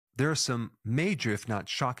there are some major, if not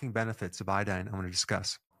shocking, benefits of iodine I want to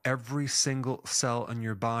discuss. Every single cell in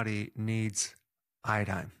your body needs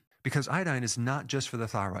iodine because iodine is not just for the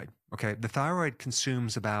thyroid. Okay, the thyroid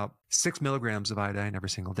consumes about 6 milligrams of iodine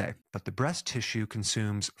every single day, but the breast tissue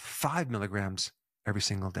consumes 5 milligrams every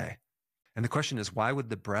single day. And the question is, why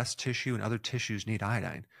would the breast tissue and other tissues need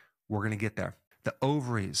iodine? We're going to get there. The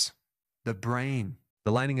ovaries, the brain,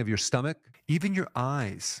 the lining of your stomach, even your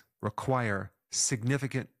eyes require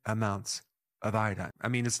significant amounts of iodine. I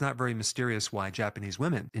mean, it's not very mysterious why Japanese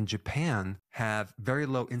women in Japan have very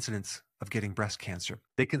low incidence of getting breast cancer.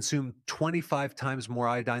 They consume 25 times more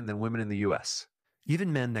iodine than women in the US.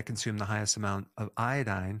 Even men that consume the highest amount of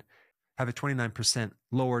iodine have a 29%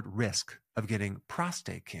 lowered risk of getting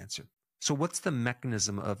prostate cancer. So what's the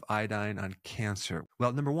mechanism of iodine on cancer?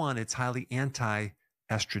 Well, number one, it's highly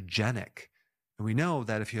anti-estrogenic. And we know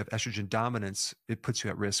that if you have estrogen dominance, it puts you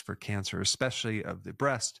at risk for cancer, especially of the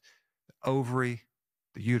breast, the ovary,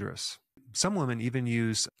 the uterus. Some women even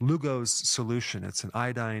use LUGO'S solution. It's an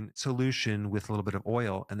iodine solution with a little bit of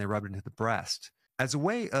oil, and they rub it into the breast as a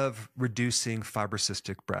way of reducing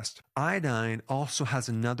fibrocystic breast. Iodine also has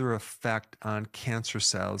another effect on cancer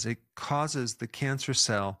cells. It causes the cancer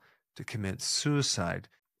cell to commit suicide.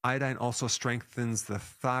 Iodine also strengthens the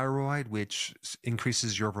thyroid, which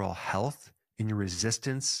increases your overall health and your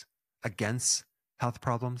resistance against health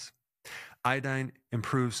problems. Iodine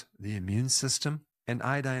improves the immune system, and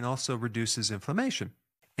iodine also reduces inflammation.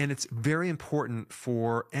 And it's very important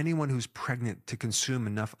for anyone who's pregnant to consume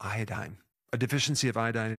enough iodine. A deficiency of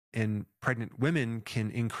iodine in pregnant women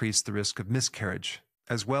can increase the risk of miscarriage,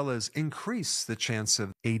 as well as increase the chance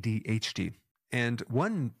of ADHD. And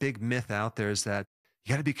one big myth out there is that you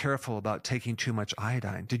got to be careful about taking too much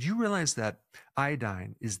iodine. Did you realize that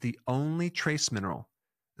iodine is the only trace mineral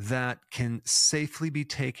that can safely be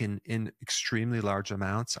taken in extremely large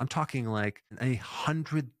amounts? I'm talking like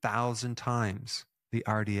 100,000 times the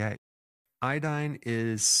RDA. Iodine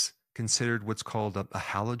is considered what's called a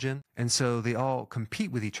halogen, and so they all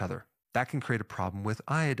compete with each other. That can create a problem with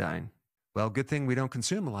iodine. Well, good thing we don't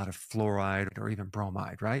consume a lot of fluoride or even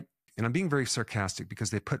bromide, right? And I'm being very sarcastic because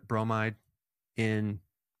they put bromide in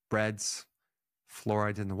breads,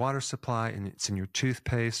 fluoride in the water supply, and it's in your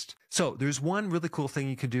toothpaste. So there's one really cool thing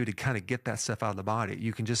you can do to kind of get that stuff out of the body.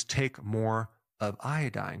 You can just take more of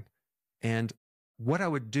iodine. And what I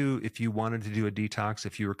would do if you wanted to do a detox,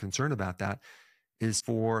 if you were concerned about that, is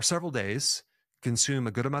for several days, consume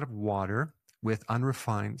a good amount of water with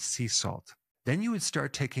unrefined sea salt. Then you would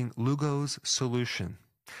start taking LUGO'S solution.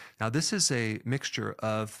 Now, this is a mixture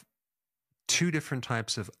of 2 different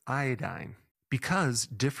types of iodine because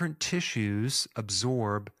different tissues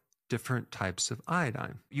absorb different types of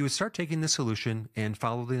iodine. You would start taking this solution and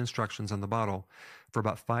follow the instructions on the bottle for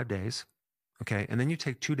about 5 days, okay? And then you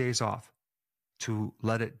take 2 days off to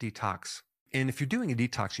let it detox. And if you're doing a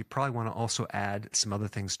detox, you probably want to also add some other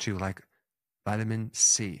things too, like vitamin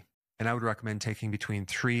C. And I would recommend taking between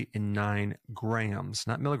 3 and 9 grams,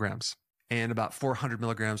 not milligrams, and about 400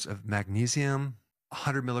 milligrams of magnesium,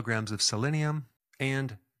 100 milligrams of selenium,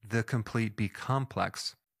 and the complete B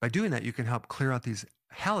complex. By doing that, you can help clear out these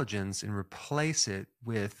halogens and replace it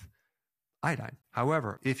with iodine.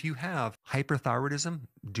 However, if you have hyperthyroidism,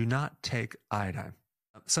 do not take iodine.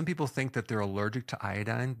 Some people think that they're allergic to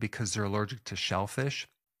iodine because they're allergic to shellfish.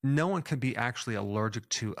 No one can be actually allergic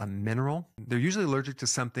to a mineral. They're usually allergic to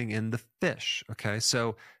something in the fish, okay?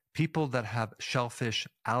 So people that have shellfish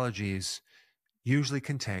allergies usually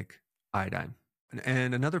can take iodine.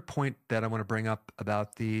 And another point that I want to bring up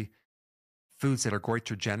about the foods that are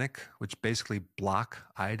goitrogenic, which basically block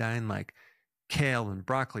iodine, like kale and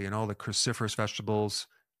broccoli and all the cruciferous vegetables,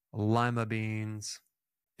 lima beans.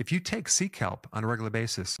 If you take sea kelp on a regular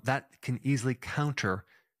basis, that can easily counter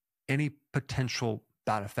any potential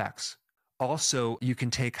bad effects. Also, you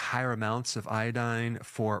can take higher amounts of iodine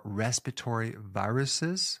for respiratory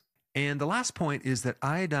viruses. And the last point is that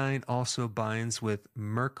iodine also binds with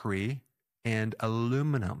mercury and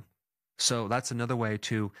aluminum. So that's another way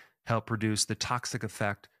to help reduce the toxic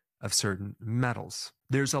effect of certain metals.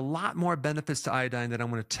 There's a lot more benefits to iodine that I'm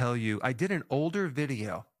going to tell you. I did an older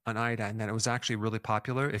video on iodine that it was actually really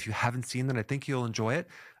popular. If you haven't seen that, I think you'll enjoy it.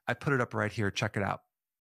 I put it up right here. Check it out.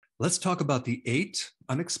 Let's talk about the 8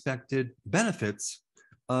 unexpected benefits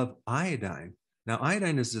of iodine. Now,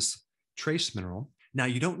 iodine is this trace mineral. Now,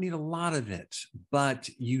 you don't need a lot of it, but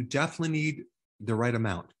you definitely need the right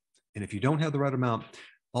amount. And if you don't have the right amount,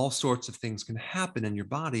 all sorts of things can happen in your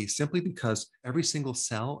body simply because every single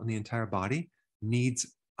cell in the entire body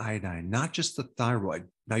needs iodine, not just the thyroid.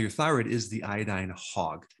 Now, your thyroid is the iodine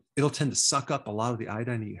hog. it'll tend to suck up a lot of the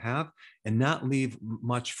iodine that you have and not leave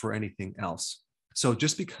much for anything else. So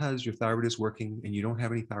just because your thyroid is working and you don't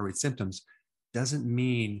have any thyroid symptoms doesn't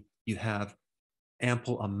mean you have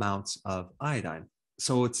ample amounts of iodine.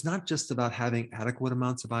 So it's not just about having adequate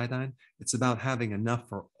amounts of iodine, it's about having enough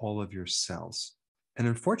for all of your cells. And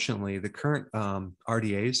unfortunately, the current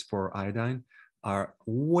RDAs for iodine are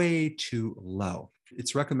way too low.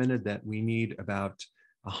 It's recommended that we need about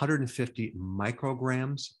 150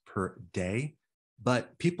 micrograms per day,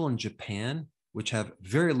 but people in Japan, which have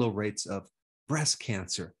very low rates of breast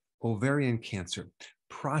cancer, ovarian cancer,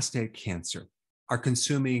 prostate cancer, are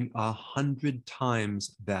consuming 100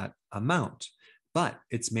 times that amount. But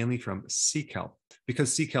it's mainly from sea kelp,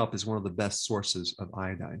 because sea kelp is one of the best sources of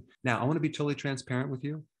iodine. Now, I want to be totally transparent with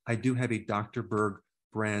you. I do have a Dr. Berg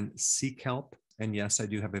brand sea kelp, and yes, I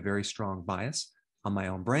do have a very strong bias on my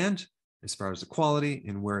own brand as far as the quality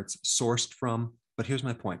and where it's sourced from. But here's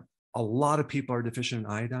my point. A lot of people are deficient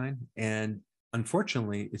in iodine, and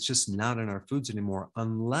unfortunately, it's just not in our foods anymore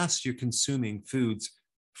unless you're consuming foods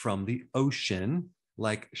from the ocean,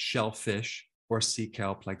 like shellfish, or sea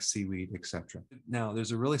kelp like seaweed, etc. Now,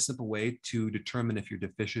 there's a really simple way to determine if you're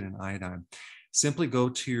deficient in iodine. Simply go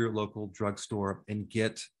to your local drugstore and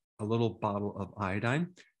get a little bottle of iodine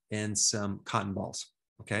and some cotton balls,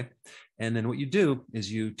 okay? And then what you do is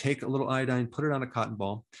you take a little iodine, put it on a cotton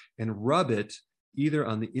ball, and rub it either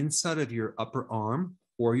on the inside of your upper arm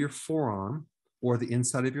or your forearm or the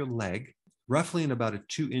inside of your leg, roughly in about a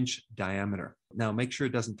 2-inch diameter. Now, make sure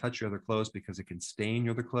it doesn't touch your other clothes because it can stain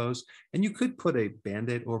your other clothes. And you could put a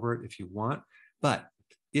Band-Aid over it if you want. But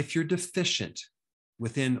if you're deficient,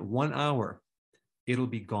 within 1 hour, it'll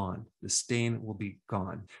be gone. The stain will be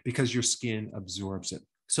gone because your skin absorbs it.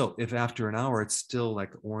 So if after an hour it's still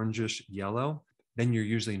like orangish yellow, then you're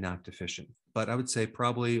usually not deficient. But I would say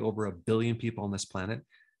probably over 1 billion people on this planet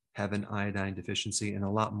have an iodine deficiency, and a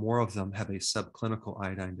lot more of them have a subclinical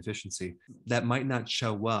iodine deficiency that might not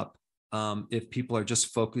show up if people are just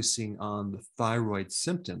focusing on the thyroid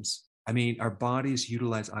symptoms. I mean, our bodies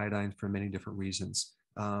utilize iodine for many different reasons.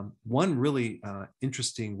 One really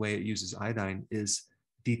interesting way it uses iodine is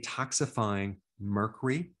detoxifying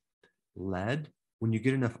mercury, lead. When you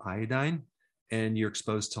get enough iodine and you're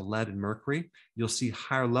exposed to lead and mercury, you'll see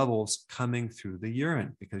higher levels coming through the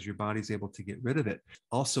urine because your body's able to get rid of it.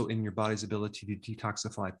 Also, in your body's ability to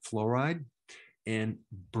detoxify fluoride and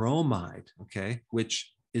bromide, okay,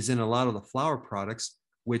 which is in a lot of the flour products,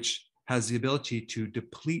 which has the ability to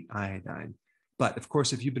deplete iodine. But of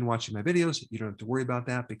course, if you've been watching my videos, you don't have to worry about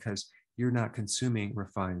that because you're not consuming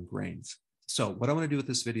refined grains. So what I want to do with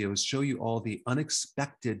this video is show you all the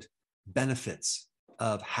unexpected benefits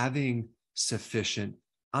of having sufficient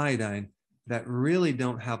iodine that really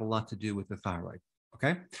don't have a lot to do with the thyroid,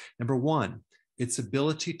 okay? Number one, its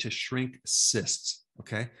ability to shrink cysts,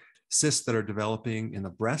 okay? Cysts that are developing in the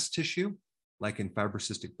breast tissue, like in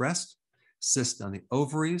fibrocystic breast, cysts on the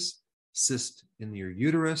ovaries, cysts in your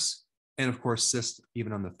uterus, and of course, cysts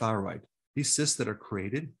even on the thyroid. These cysts that are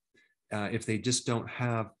created, if they just don't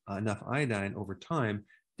have enough iodine over time,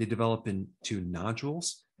 they develop into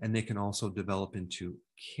nodules, and they can also develop into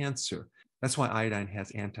cancer. That's why iodine has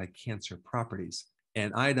anti-cancer properties.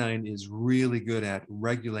 And iodine is really good at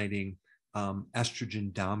regulating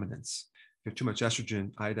estrogen dominance. If you have too much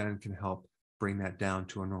estrogen, iodine can help bring that down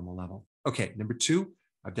to a normal level. Okay, number two,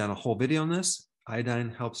 I've done a whole video on this. Iodine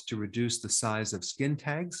helps to reduce the size of skin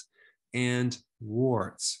tags and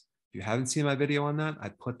warts. If you haven't seen my video on that, I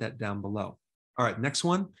put that down below. All right, next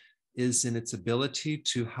one is in its ability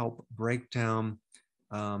to help break down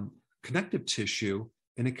connective tissue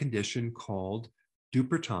in a condition called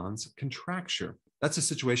Dupuytren's contracture. That's a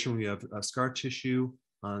situation where you have scar tissue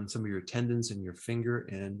on some of your tendons in your finger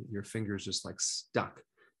and your finger is just like stuck.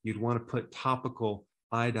 You'd want to put topical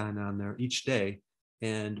iodine on there each day.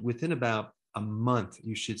 And within about a month,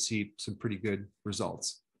 you should see some pretty good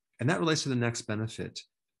results. And that relates to the next benefit,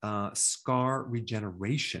 scar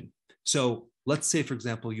regeneration. So let's say, for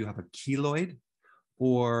example, you have a keloid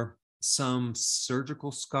or some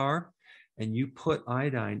surgical scar, and you put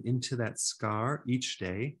iodine into that scar each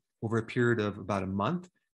day over a period of about a month,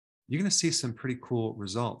 you're going to see some pretty cool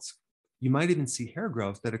results. You might even see hair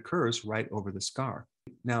growth that occurs right over the scar.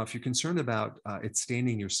 Now, if you're concerned about it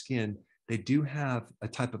staining your skin, they do have a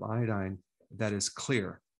type of iodine that is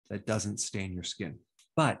clear, that doesn't stain your skin.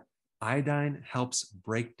 But iodine helps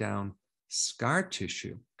break down scar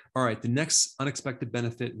tissue. All right, the next unexpected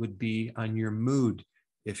benefit would be on your mood.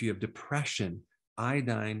 If you have depression,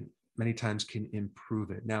 iodine many times can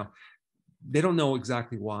improve it. Now, they don't know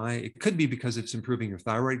exactly why. It could be because it's improving your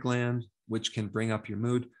thyroid gland, which can bring up your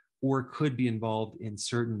mood, or it could be involved in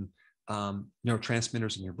certain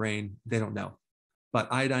neurotransmitters in your brain. They don't know.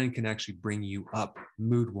 But iodine can actually bring you up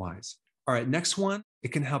mood-wise. All right, next one,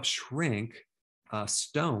 it can help shrink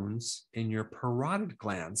stones in your parotid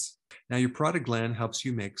glands. Now, your parotid gland helps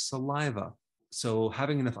you make saliva. So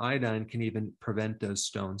having enough iodine can even prevent those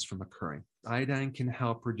stones from occurring. Iodine can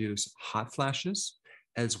help reduce hot flashes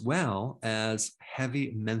as well as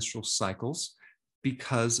heavy menstrual cycles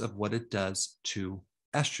because of what it does to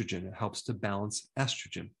estrogen. It helps to balance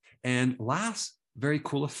estrogen. And last very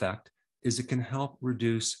cool effect is it can help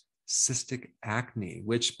reduce cystic acne,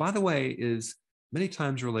 which, by the way, is many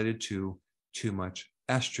times related to too much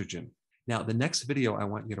estrogen. Now, the next video I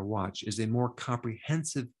want you to watch is a more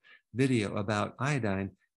comprehensive video about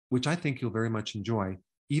iodine, which I think you'll very much enjoy,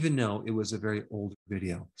 even though it was a very old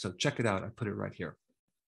video. So check it out. I put it right here.